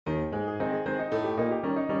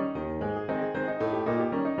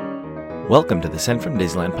Welcome to the Sent from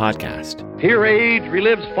Disneyland podcast. Here age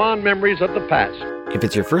relives fond memories of the past. If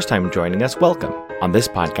it's your first time joining us, welcome. On this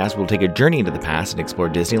podcast, we'll take a journey into the past and explore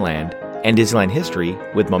Disneyland and Disneyland history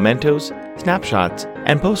with mementos, snapshots,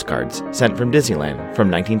 and postcards sent from Disneyland from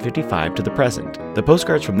 1955 to the present. The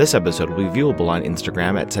postcards from this episode will be viewable on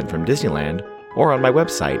Instagram at Sent from Disneyland or on my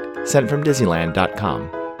website,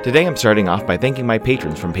 sentfromdisneyland.com. Today I'm starting off by thanking my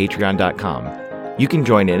patrons from patreon.com. You can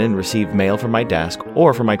join in and receive mail from my desk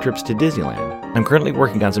or for my trips to Disneyland. I'm currently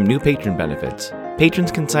working on some new patron benefits.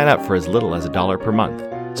 Patrons can sign up for as little as $1 per month.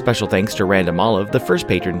 Special thanks to Random Olive, the first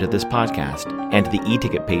patron to this podcast, and to the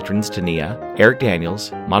e-ticket patrons Tania, Eric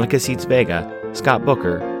Daniels, Monica Seitz Vega, Scott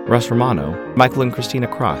Booker, Russ Romano, Michael and Christina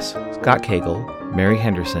Cross, Scott Cagle, Mary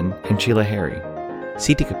Henderson, and Sheila Harry.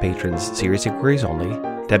 C-ticket patrons Serious Inquiries Only,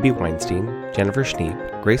 Debbie Weinstein, Jennifer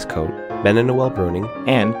Schneep, Grace Coate, Ben and Noel Bruning,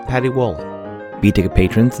 and Patty Wolin. B-ticket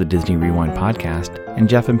patrons The Disney Rewind Podcast, and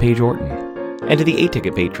Jeff and Paige Orton. And to the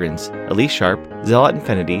A-ticket patrons Elise Sharp, Zealot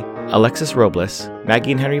Infinity, Alexis Robles,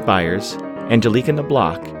 Maggie and Henry Byers, Angelica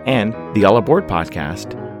Nablock, and the All Aboard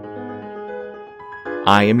Podcast.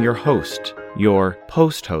 I am your host, your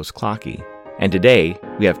post-host Clocky, and today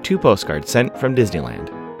we have 2 postcards sent from Disneyland.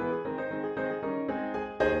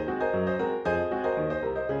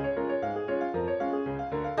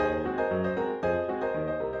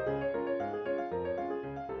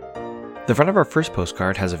 The front of our first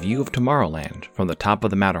postcard has a view of Tomorrowland from the top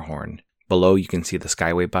of the Matterhorn. Below you can see the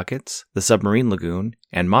Skyway Buckets, the Submarine Lagoon,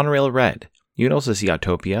 and Monorail Red. You can also see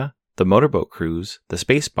Autopia, the Motorboat Cruise, the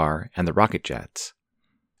Space Bar, and the Rocket Jets.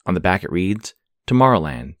 On the back it reads,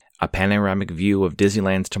 Tomorrowland, a panoramic view of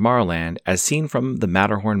Disneyland's Tomorrowland as seen from the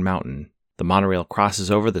Matterhorn Mountain. The monorail crosses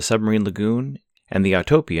over the Submarine Lagoon, and the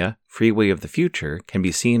Autopia, Freeway of the Future, can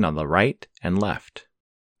be seen on the right and left.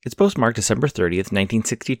 It's postmarked December 30th,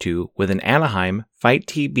 1962, with an Anaheim Fight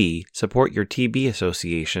TB, Support Your TB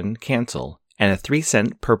Association, cancel, and a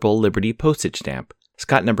 3-cent purple Liberty postage stamp,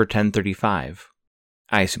 Scott number 1035.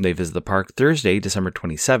 I assume they visit the park Thursday, December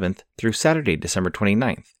 27th, through Saturday, December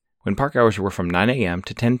 29th, when park hours were from 9 a.m.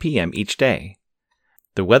 to 10 p.m. each day.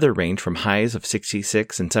 The weather ranged from highs of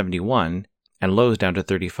 66 and 71, and lows down to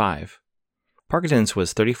 35. Park attendance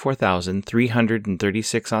was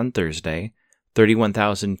 34,336 on Thursday,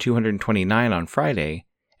 31,229 on Friday,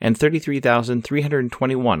 and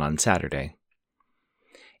 33,321 on Saturday.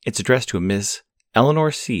 It's addressed to a Miss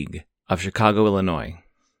Eleanor Sieg of Chicago, Illinois.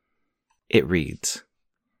 It reads,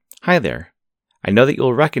 Hi there. I know that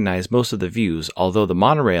you'll recognize most of the views, although the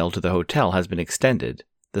monorail to the hotel has been extended.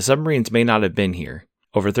 The submarines may not have been here.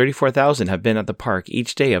 Over 34,000 have been at the park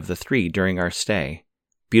each day of the 3 during our stay.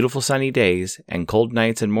 Beautiful sunny days and cold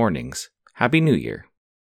nights and mornings. Happy New Year.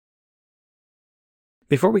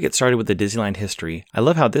 Before we get started with the Disneyland history, I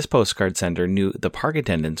love how this postcard sender knew the park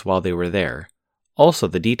attendants while they were there. Also,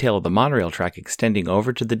 the detail of the monorail track extending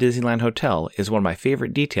over to the Disneyland Hotel is one of my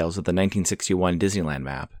favorite details of the 1961 Disneyland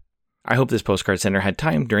map. I hope this postcard sender had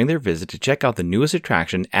time during their visit to check out the newest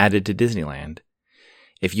attraction added to Disneyland.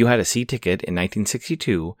 If you had a C ticket in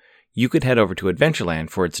 1962, you could head over to Adventureland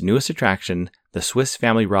for its newest attraction, the Swiss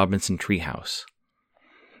Family Robinson Treehouse.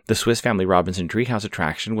 The Swiss Family Robinson Treehouse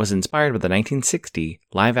attraction was inspired by the 1960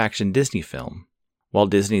 live-action Disney film. Walt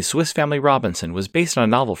Disney's Swiss Family Robinson was based on a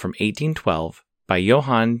novel from 1812 by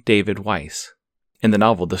Johann David Weiss. In the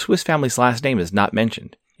novel, the Swiss family's last name is not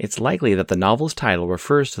mentioned. It's likely that the novel's title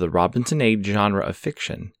refers to the Robinson age genre of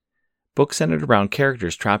fiction. Books centered around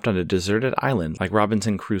characters trapped on a deserted island like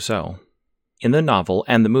Robinson Crusoe. In the novel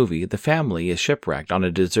and the movie, the family is shipwrecked on a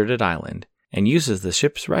deserted island and uses the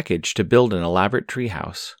ship's wreckage to build an elaborate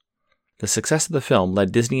treehouse. The success of the film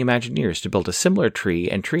led Disney Imagineers to build a similar tree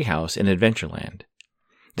and treehouse in Adventureland.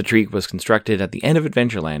 The tree was constructed at the end of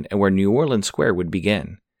Adventureland and where New Orleans Square would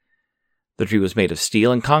begin. The tree was made of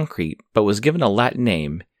steel and concrete, but was given a Latin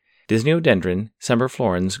name, Disneyodendron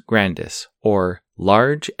semperflorens grandis, or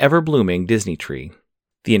large, ever-blooming Disney tree.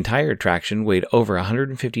 The entire attraction weighed over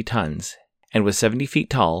 150 tons and was 70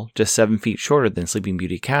 feet tall, just 7 feet shorter than Sleeping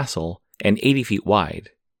Beauty Castle, and 80 feet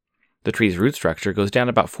wide. The tree's root structure goes down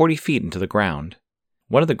about 40 feet into the ground.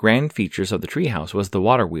 One of the grand features of the treehouse was the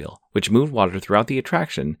water wheel, which moved water throughout the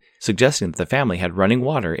attraction, suggesting that the family had running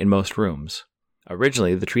water in most rooms.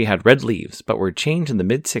 Originally, the tree had red leaves, but were changed in the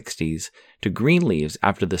mid-60s to green leaves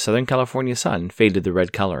after the Southern California sun faded the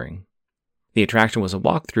red coloring. The attraction was a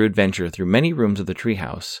walk-through adventure through many rooms of the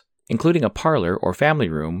treehouse, including a parlor or family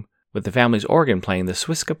room with the family's organ playing the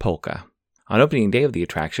Swiska Polka. On opening day of the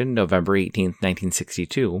attraction, November 18,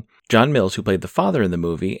 1962, John Mills, who played the father in the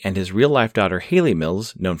movie, and his real-life daughter Haley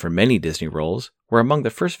Mills, known for many Disney roles, were among the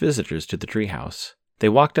first visitors to the treehouse. They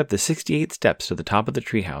walked up the 68 steps to the top of the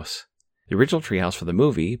treehouse. The original treehouse for the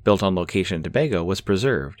movie, built on location in Tobago, was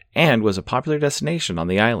preserved and was a popular destination on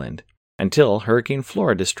the island, until Hurricane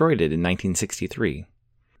Flora destroyed it in 1963.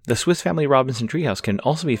 The Swiss Family Robinson Treehouse can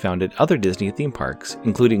also be found at other Disney theme parks,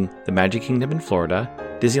 including the Magic Kingdom in Florida,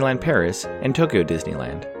 Disneyland Paris, and Tokyo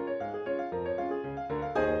Disneyland.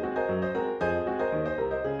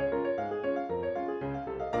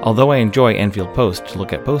 Although I enjoy Enfield Post to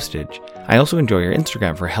look at postage, I also enjoy her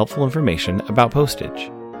Instagram for helpful information about postage.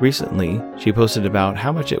 Recently, she posted about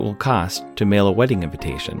how much it will cost to mail a wedding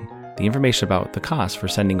invitation. The information about the cost for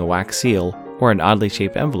sending a wax seal or an oddly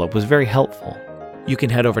shaped envelope was very helpful. You can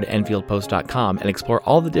head over to EnfieldPost.com and explore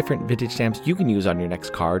all the different vintage stamps you can use on your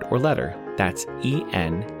next card or letter. That's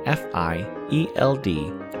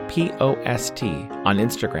EnfieldPost on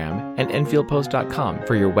Instagram and EnfieldPost.com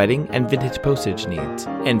for your wedding and vintage postage needs.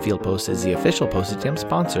 Enfield Post is the official postage stamp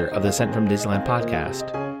sponsor of the Sent from Disneyland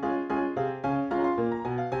podcast.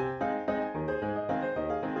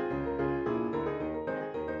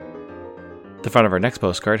 The front of our next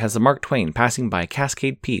postcard has the Mark Twain passing by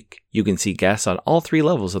Cascade Peak. You can see guests on all 3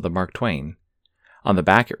 levels of the Mark Twain. On the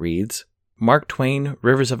back it reads, Mark Twain,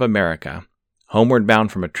 Rivers of America. Homeward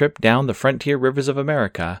bound from a trip down the frontier rivers of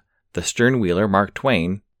America, the stern-wheeler Mark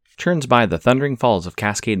Twain churns by the thundering falls of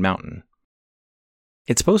Cascade Mountain.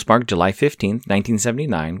 It's postmarked July 15,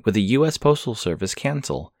 1979, with a U.S. Postal Service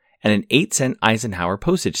cancel and an 8-cent Eisenhower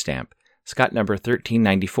postage stamp, Scott number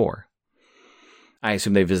 1394. I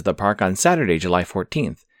assume they visit the park on Saturday, July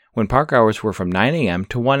 14th, when park hours were from 9 a.m.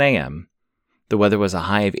 to 1 a.m. The weather was a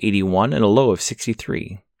high of 81 and a low of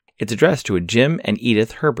 63. It's addressed to a Jim and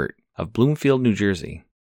Edith Herbert of Bloomfield, New Jersey.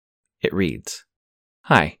 It reads,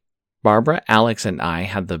 Hi, Barbara, Alex, and I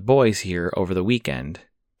had the boys here over the weekend.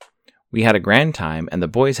 We had a grand time and the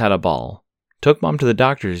boys had a ball. Took Mom to the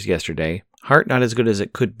doctor's yesterday, heart not as good as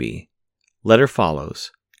it could be. Letter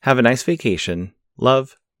follows. Have a nice vacation.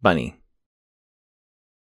 Love, Bunny.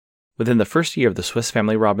 Within the first year of the Swiss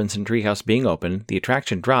Family Robinson Treehouse being open, the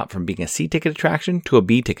attraction dropped from being a C-ticket attraction to a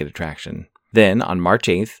B-ticket attraction. Then, on March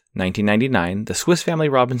 8, 1999, the Swiss Family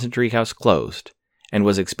Robinson Treehouse closed, and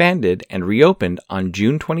was expanded and reopened on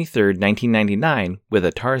June 23, 1999, with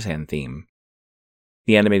a Tarzan theme.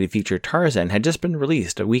 The animated feature Tarzan had just been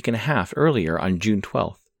released a week and a half earlier on June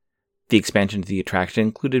 12th. The expansion to the attraction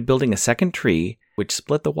included building a second tree, which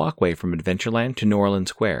split the walkway from Adventureland to New Orleans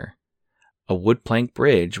Square. A wood plank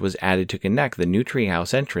bridge was added to connect the new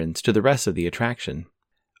treehouse entrance to the rest of the attraction.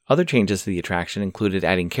 Other changes to the attraction included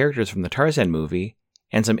adding characters from the Tarzan movie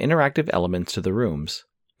and some interactive elements to the rooms.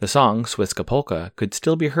 The song Swiska Polka could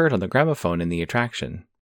still be heard on the gramophone in the attraction.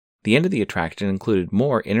 The end of the attraction included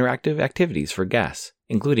more interactive activities for guests,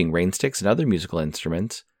 including rain sticks and other musical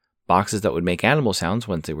instruments, boxes that would make animal sounds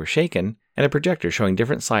once they were shaken, and a projector showing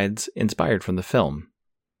different slides inspired from the film.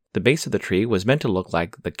 The base of the tree was meant to look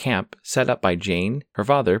like the camp set up by Jane, her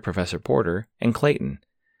father, Professor Porter, and Clayton.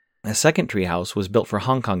 A second treehouse was built for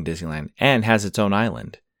Hong Kong Disneyland and has its own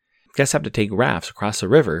island. Guests have to take rafts across the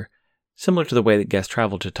river, similar to the way that guests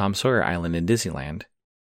travel to Tom Sawyer Island in Disneyland.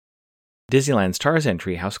 Disneyland's Tarzan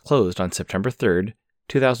treehouse closed on September 3,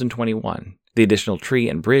 2021. The additional tree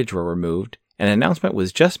and bridge were removed, and an announcement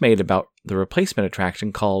was just made about the replacement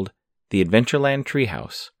attraction called the Adventureland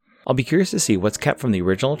Treehouse. I'll be curious to see what's kept from the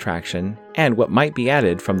original attraction and what might be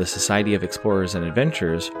added from the Society of Explorers and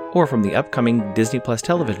Adventurers or from the upcoming Disney Plus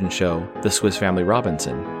television show, The Swiss Family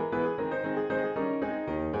Robinson.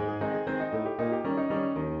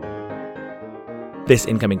 This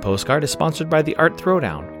incoming postcard is sponsored by the Art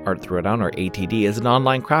Throwdown. Art Throwdown, or ATD, is an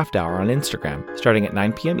online craft hour on Instagram, starting at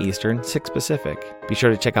 9 p.m. Eastern, 6 Pacific. Be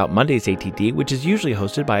sure to check out Monday's ATD, which is usually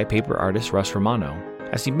hosted by paper artist Russ Romano.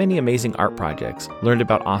 I've seen many amazing art projects, learned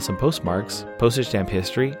about awesome postmarks, postage stamp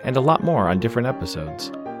history, and a lot more on different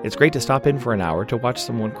episodes. It's great to stop in for an hour to watch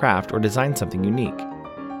someone craft or design something unique.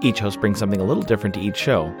 Each host brings something a little different to each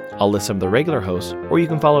show. I'll list some of the regular hosts, or you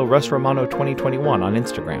can follow Russ Romano 2021 on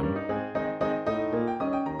Instagram.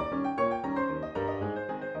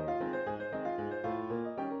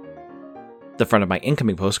 The front of my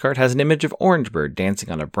incoming postcard has an image of Orangebird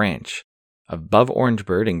dancing on a branch. Above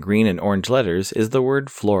Orangebird in green and orange letters is the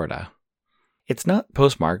word Florida. It's not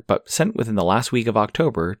postmarked, but sent within the last week of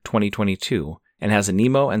October 2022, and has a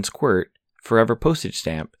Nemo and Squirt Forever postage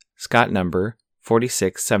stamp, Scott number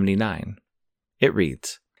 4679. It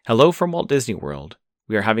reads, Hello from Walt Disney World.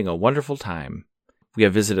 We are having a wonderful time. We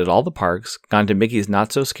have visited all the parks, gone to Mickey's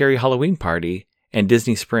Not-So-Scary Halloween Party, and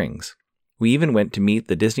Disney Springs. We even went to meet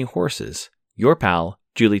the Disney horses. Your pal,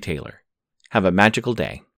 Julie Taylor. Have a magical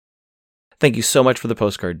day. Thank you so much for the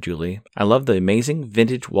postcard, Julie. I love the amazing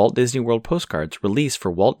vintage Walt Disney World postcards released for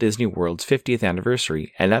Walt Disney World's 50th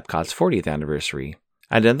anniversary and Epcot's 40th anniversary.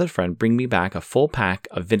 I had another friend bring me back a full pack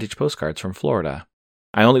of vintage postcards from Florida.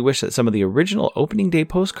 I only wish that some of the original opening day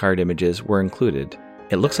postcard images were included.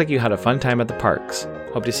 It looks like you had a fun time at the parks.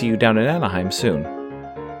 Hope to see you down in Anaheim soon.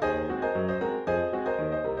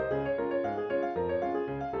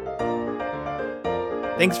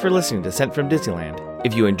 Thanks for listening to Sent from Disneyland.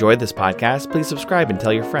 If you enjoyed this podcast, please subscribe and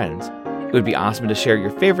tell your friends. It would be awesome to share your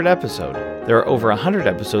favorite episode. There are over 100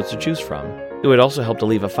 episodes to choose from. It would also help to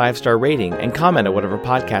leave a 5-star rating and comment at whatever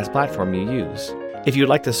podcast platform you use. If you'd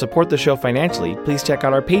like to support the show financially, please check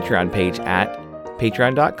out our Patreon page at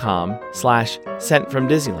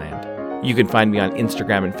patreon.com/SentFromDisneyland. You can find me on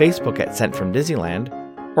Instagram and Facebook at Sent From Disneyland,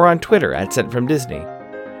 or on Twitter at Sent From Disney.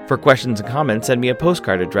 For questions and comments, send me a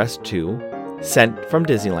postcard addressed to Sent From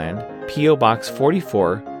Disneyland, P.O. Box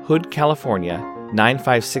 44, Hood, California,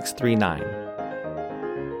 95639.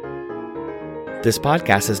 This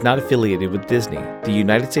podcast is not affiliated with Disney, the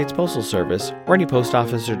United States Postal Service, or any post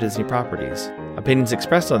office or Disney properties. Opinions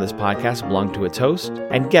expressed on this podcast belong to its host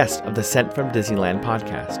and guests of the Sent From Disneyland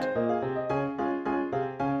podcast.